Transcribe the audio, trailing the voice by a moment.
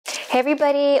Hey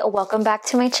everybody, welcome back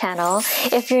to my channel.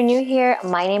 If you're new here,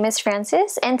 my name is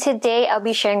Francis and today I'll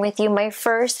be sharing with you my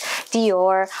first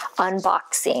Dior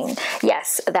unboxing.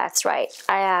 Yes, that's right.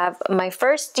 I have my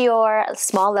first Dior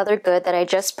small leather good that I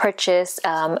just purchased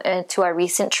to our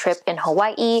recent trip in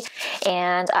Hawaii,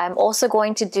 and I'm also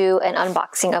going to do an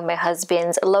unboxing of my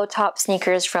husband's low top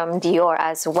sneakers from Dior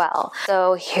as well.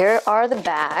 So here are the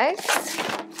bags.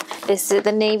 This is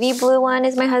the navy blue one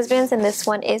is my husband's and this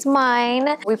one is mine.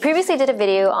 We previously did a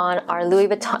video on our Louis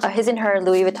Vuitton, his and her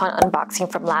Louis Vuitton unboxing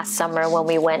from last summer when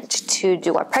we went to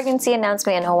do our pregnancy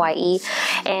announcement in Hawaii,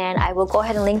 and I will go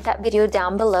ahead and link that video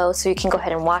down below so you can go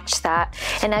ahead and watch that.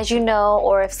 And as you know,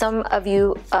 or if some of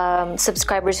you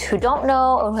subscribers who don't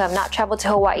know or who have not traveled to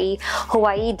Hawaii,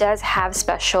 Hawaii does have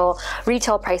special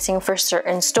retail pricing for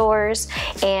certain stores,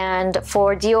 and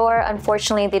for Dior,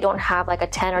 unfortunately, they don't have like a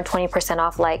 10 or 20%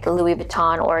 off like Louis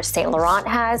Vuitton or Saint Laurent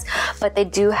has, but they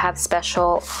do have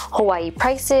special Hawaii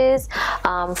prices.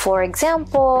 For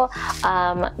example,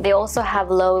 they also have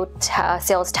low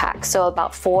sales tax, so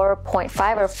about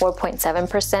 4.5 or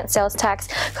 4.7% sales tax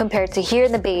compared to here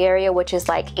in the Bay Area, which is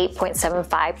like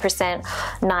 8.75%,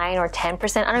 9 or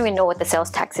 10%. I don't even know what the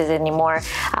sales tax is anymore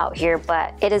out here,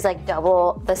 but it is like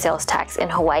double the sales tax in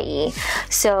Hawaii.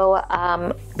 So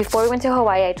before we went to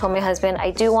Hawaii, I told my husband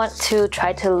I do want to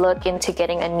try to look into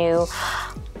getting a new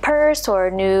purse or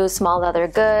a new small leather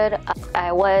good.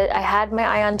 I had my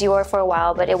eye on Dior for a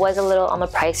while, but it was a little on the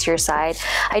pricier side.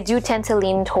 I do tend to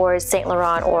lean towards Saint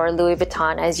Laurent or Louis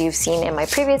Vuitton, as you've seen in my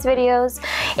previous videos,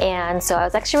 and so I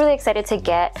was actually really excited to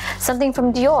get something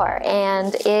from Dior,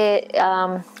 and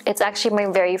it's actually my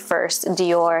very first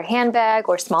Dior handbag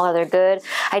or small leather good.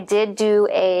 I did do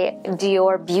a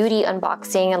Dior beauty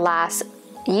unboxing last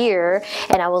year,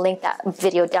 and I will link that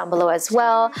video down below as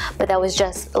well, but that was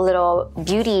just a little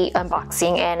beauty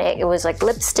unboxing, and it was like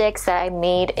lipsticks that I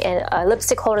made in a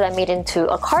lipstick holder that I made into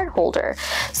a card holder.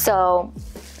 So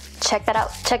check that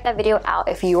out, check that video out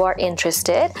if you are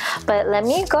interested. But let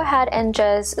me go ahead and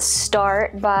just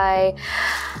start by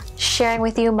sharing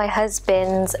with you my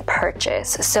husband's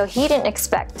purchase. So he didn't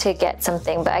expect to get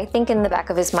something, but I think in the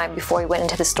back of his mind before he went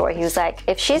into the store, he was like,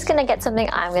 if she's gonna get something,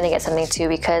 I'm gonna get something too,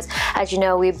 because as you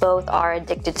know, we both are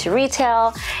addicted to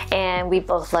retail and we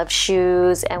both love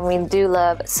shoes and we do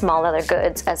love small leather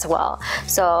goods as well.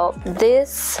 So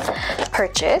this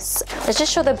purchase, let's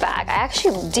just show the bag. I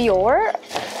actually, Dior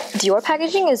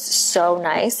packaging is so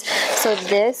nice. So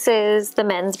this is the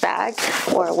men's bag,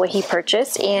 or what he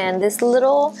purchased, and this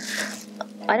little,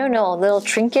 I don't know, a little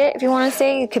trinket, if you want to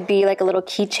say. It could be like a little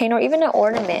keychain or even an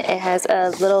ornament. It has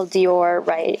a little Dior,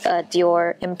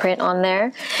 Dior imprint on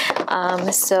there.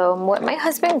 So what my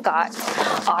husband got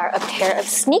are a pair of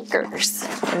sneakers,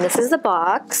 and this is the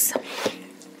box.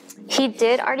 He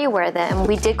did already wear them.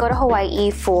 We did go to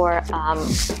Hawaii for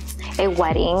a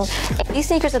wedding. These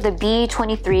sneakers are the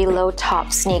B23 low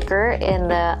top sneaker in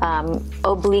the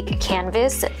oblique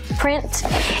canvas print,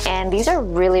 and these are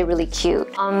really cute.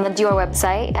 On the Dior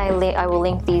website, I will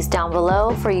link these down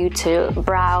below for you to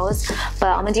browse, but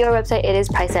on the Dior website it is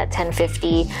priced at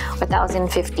 $1,050 or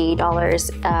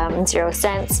 $1,050 0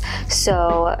 cents,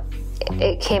 so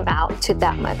it came out to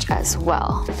that much as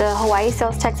well. The Hawaii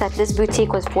sales tax at this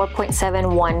boutique was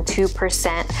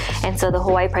 4.712%, and so the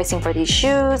Hawaii pricing for these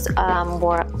shoes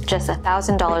were just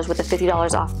 $1,000 with the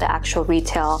 $50 off the actual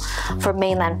retail for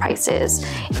mainland prices.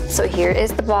 So here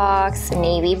is the box,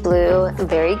 navy blue,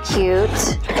 very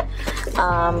cute.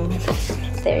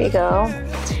 There you go.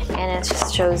 And it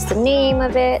just shows the name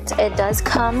of it. It does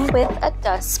come with a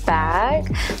dust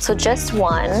bag, so just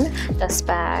one dust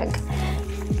bag.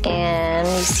 And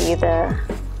you see the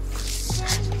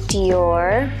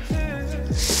Dior.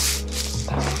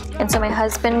 And so my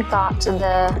husband got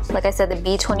the, like I said, the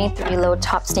B23 low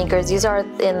top sneakers. These are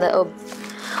in the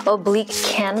oblique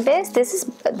canvas.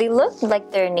 They look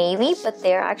like they're navy, but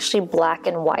they're actually black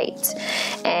and white.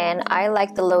 And I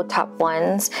like the low top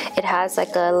ones. It has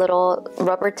like a little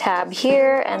rubber tab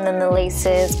here, and then the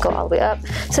laces go all the way up.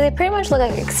 So they pretty much look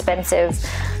like expensive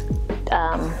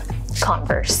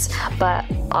Converse, but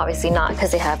obviously not,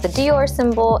 because they have the Dior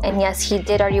symbol. And yes, he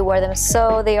did already wear them,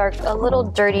 so they are a little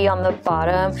dirty on the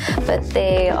bottom, but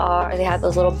they have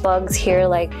those little bugs here,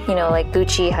 like, you know, like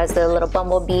Gucci has the little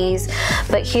bumblebees.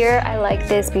 But here I like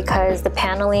this because the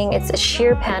paneling, it's a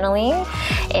sheer paneling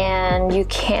and you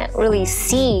can't really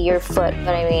see your foot,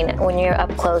 but I mean, when you're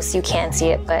up close you can see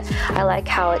it. But I like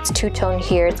how it's two-tone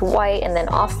here. It's white and then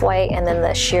off-white, and then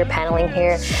the sheer paneling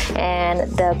here,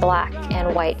 and the black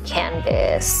and white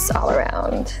canvas all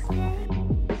around.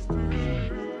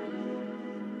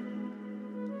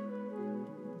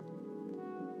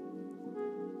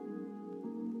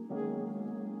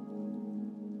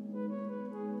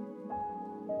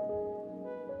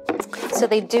 So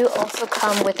they do also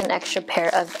come with an extra pair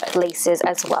of laces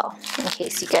as well, in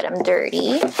case you get them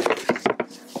dirty.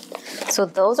 So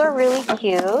those are really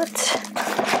cute.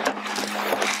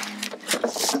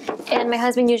 And my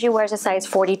husband usually wears a size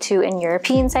 42 in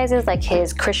European sizes, like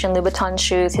his Christian Louboutin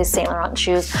shoes, his Saint Laurent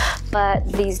shoes, but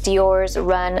these Dior's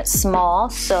run small,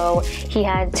 so he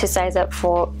had to size up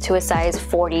to a size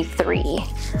 43.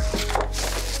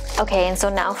 Okay, and so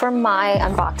now for my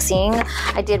unboxing.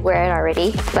 I did wear it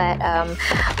already, but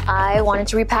I wanted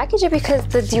to repackage it because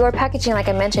the Dior packaging, like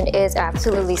I mentioned, is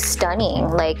absolutely stunning.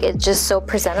 Like, it's just so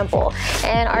presentable.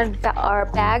 And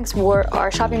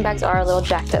our shopping bags are a little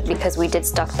jacked up because we did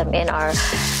stuff them in our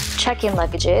check-in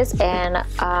luggages. And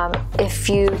if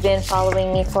you've been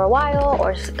following me for a while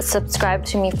or subscribed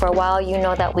to me for a while, you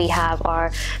know that we have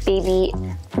our baby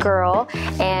girl,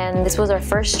 and this was our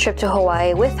first trip to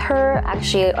Hawaii with her,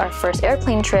 actually our first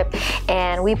airplane trip,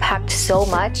 and we packed so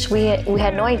much. We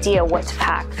had no idea what to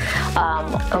pack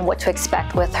and what to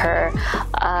expect with her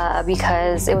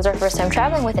because it was our first time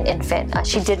traveling with an infant.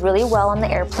 She did really well on the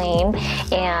airplane,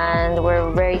 and we're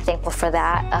very thankful for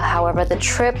that. However, the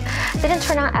trip didn't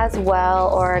turn out as well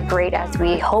or great as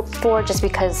we hoped for, just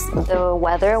because the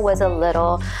weather was a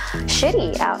little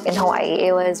shitty out in Hawaii.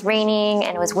 It was raining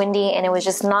and it was windy, and it was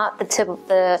just not the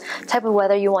type of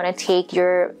weather you want to take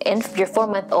your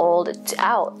 4-month-old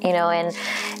out, you know. And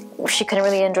she couldn't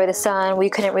really enjoy the sun. We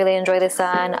couldn't really enjoy the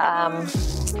sun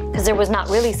because there was not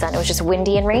really sun. It was just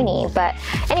windy and rainy. But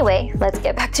anyway, let's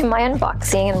get back to my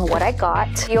unboxing and what I got.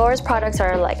 Dior's products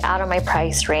are like out of my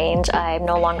price range. I'm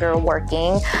no longer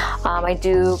working. I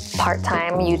do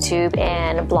part-time YouTube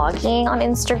and blogging on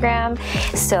Instagram,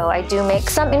 so I do make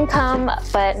some income,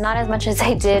 but not as much as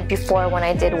I did before when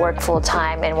I did work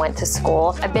full-time and went to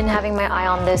school. I've been having my eye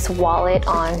on this wallet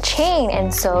on chain,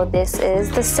 and so this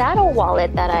is the saddle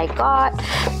wallet that I got.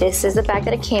 This is the bag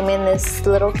that it came in. This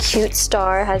little cute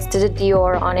star has the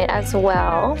Dior on it as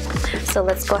well. So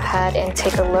let's go ahead and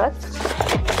take a look.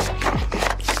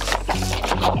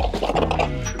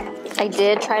 I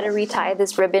did try to retie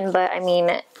this ribbon, but I mean,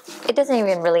 it doesn't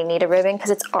even really need a ribbon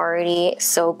because it's already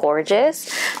so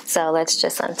gorgeous. So let's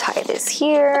just untie this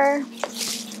here.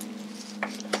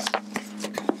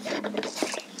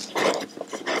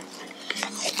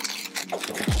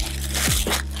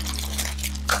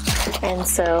 And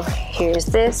so here's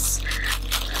this.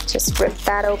 Just rip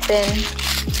that open.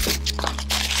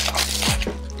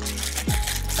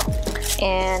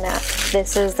 And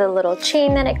this is the little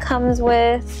chain that it comes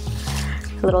with.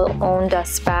 Little own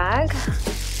dust bag.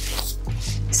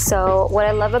 So what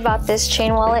I love about this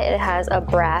chain wallet, it has a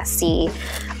brassy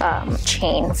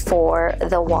chain for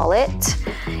the wallet,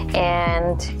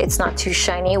 and it's not too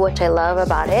shiny, which I love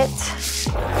about it.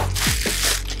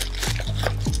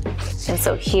 And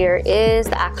so here is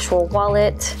the actual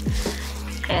wallet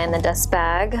and the dust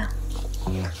bag.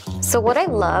 So what I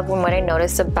love and what I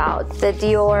notice about the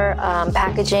Dior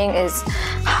packaging is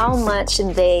how much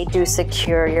they do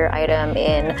secure your item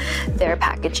in their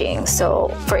packaging. So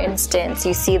for instance,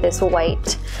 you see this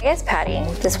white, padding,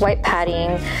 this white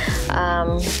padding.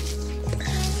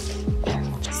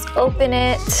 Just open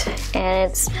it, and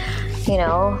it's, you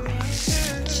know,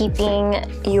 keeping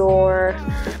your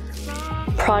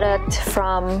product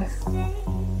from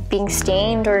being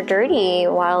stained or dirty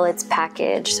while it's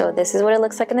packaged. So this is what it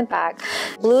looks like in the back.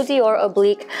 Blue Dior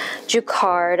Oblique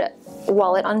Jacquard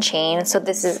wallet on chain. So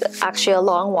this is actually a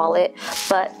long wallet,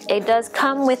 but it does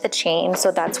come with a chain,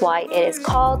 so that's why it is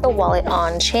called the wallet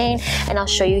on chain, and I'll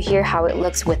show you here how it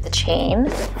looks with the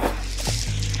chain.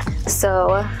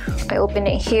 So I open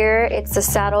it here. It's the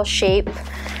saddle shape.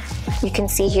 You can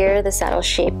see here the saddle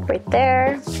shape right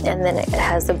there, and then it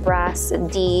has the brass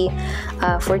D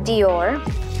for Dior.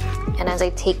 And as I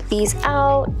take these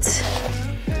out,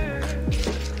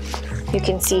 you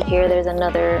can see here there's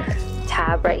another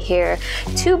tab right here,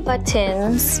 2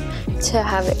 buttons to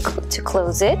have it to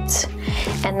close it,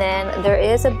 and then there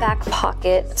is a back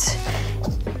pocket.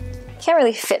 Can't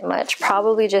really fit much,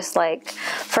 probably just like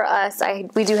for us,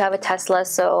 we do have a CasLla,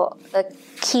 so the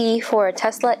key for a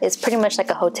CasLla is pretty much like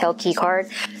a hotel key card.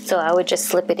 So I would just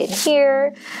slip it in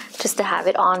here just to have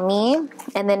it on me.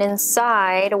 And then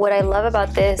inside, what I love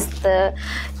about this, the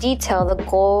detail, the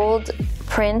gold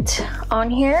print on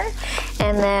here.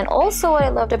 And then also what I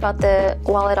loved about the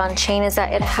wallet on chain is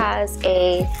that it has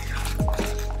a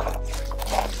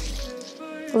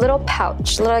little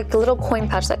pouch, like a little coin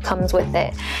pouch that comes with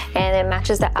it, and it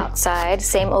matches the outside.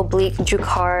 Same Oblique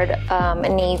Jacquard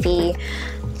navy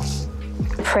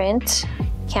print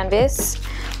canvas,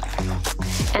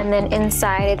 and then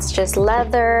inside it's just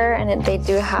leather, and they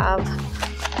do have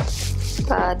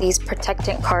these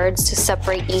protectant cards to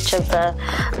separate each of the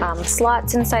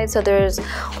slots inside. So there's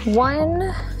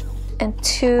 1 and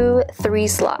 2, 3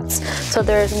 slots. So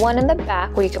there's one in the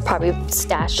back where you could probably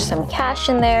stash some cash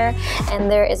in there,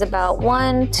 and there is about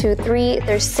 1, 2, 3,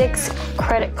 there's 6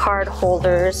 credit card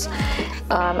holders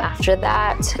after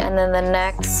that. And then the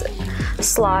next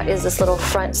slot is this little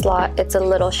front slot. It's a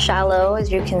little shallow,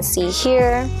 as you can see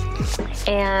here.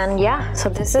 And yeah, so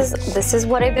this is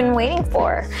what I've been waiting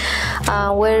for.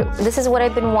 This is what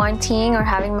I've been wanting or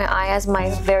having my eye as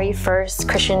my very first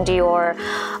Christian Dior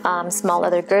small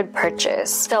leather good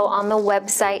purchase. So on the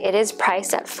website it is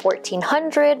priced at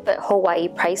 $1,400, but Hawaii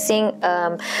pricing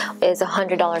is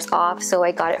 $100 off, so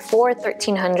I got it for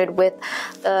 $1,300 with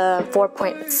the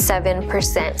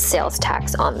 4.7% sales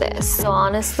tax on this. So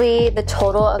honestly, the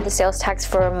total of the sales tax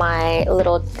for my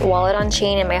little wallet on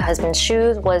chain and my husband's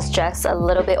shoes was just a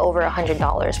little bit over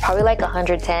 $100, probably like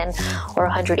 $110 or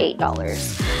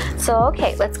 $108. So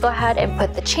okay, let's go ahead and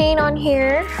put the chain on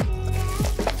here.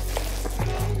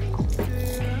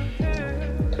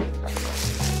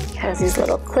 It has these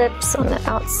little clips on the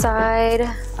outside.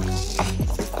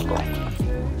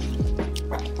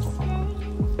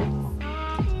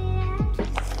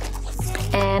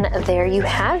 And there you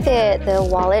have it, the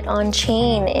wallet on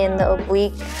chain in the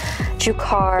Oblique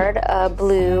Jacquard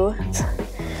blue.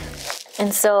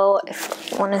 And so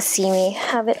if you want to see me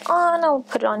have it on, I'll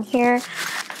put it on here.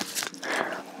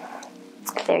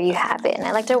 There you have it. And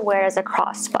I like to wear it as a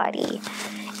crossbody.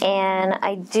 And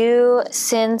I do,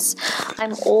 since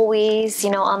I'm always, you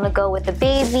know, on the go with the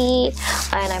baby,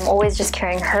 and I'm always just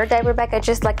carrying her diaper bag, I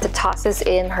just like to toss this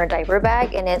in her diaper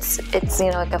bag, and it's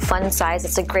you know, like a fun size.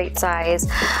 It's a great size.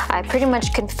 I pretty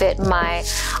much can fit my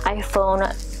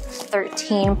iPhone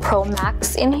 13 Pro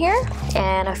Max in here,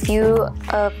 and a few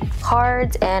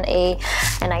cards and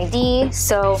an ID.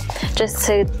 So just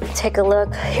to take a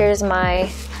look, here's my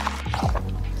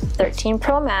 13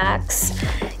 Pro Max,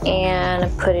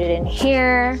 and put it in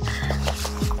here,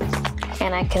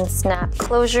 and I can snap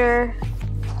closure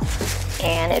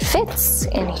and it fits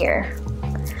in here.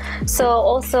 So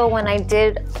also when I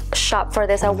did shop for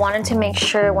this, I wanted to make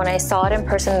sure when I saw it in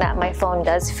person that my phone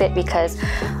does fit, because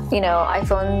you know,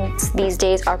 iPhones these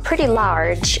days are pretty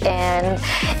large, and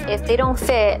if they don't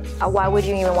fit, why would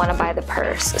you even want to buy the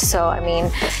purse? So I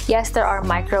mean, yes, there are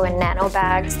micro and nano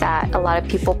bags that a lot of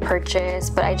people purchase,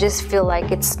 but I just feel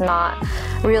like it's not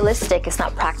realistic, it's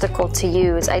not practical to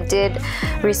use. I did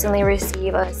recently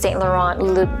receive a Saint Laurent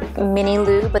mini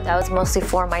lube, but that was mostly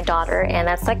for my daughter, and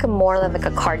that's like more like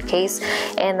a card case,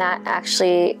 and that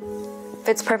actually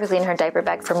fits perfectly in her diaper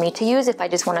bag for me to use if I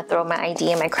just want to throw my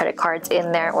ID and my credit cards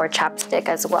in there, or chapstick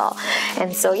as well.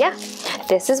 And so yeah,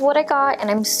 this is what I got, and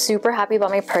I'm super happy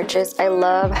about my purchase. I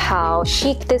love how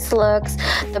chic this looks.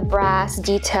 The brass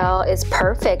detail is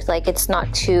perfect, like it's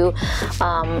not too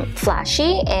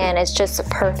flashy, and it's just a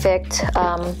perfect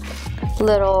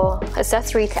little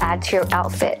accessory to add to your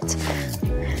outfit.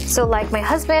 So like my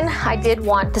husband, I did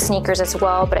want the sneakers as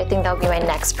well, but I think that'll be my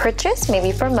next purchase,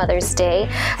 maybe for Mother's Day.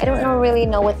 I don't really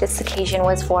know what this occasion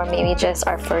was for, maybe just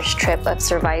our first trip of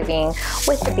surviving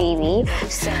with the baby.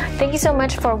 So thank you so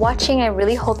much for watching. I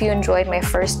really hope you enjoyed my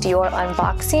first Dior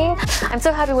unboxing. I'm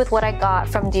so happy with what I got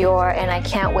from Dior, and I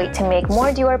can't wait to make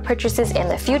more Dior purchases in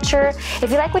the future.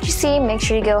 If you like what you see, make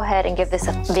sure you go ahead and give this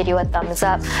video a thumbs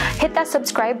up. Hit that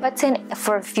subscribe button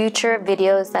for future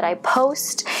videos that I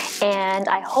post, and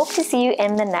I hope to see you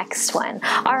in the next one.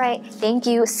 All right, thank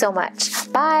you so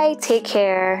much. Bye, take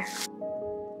care.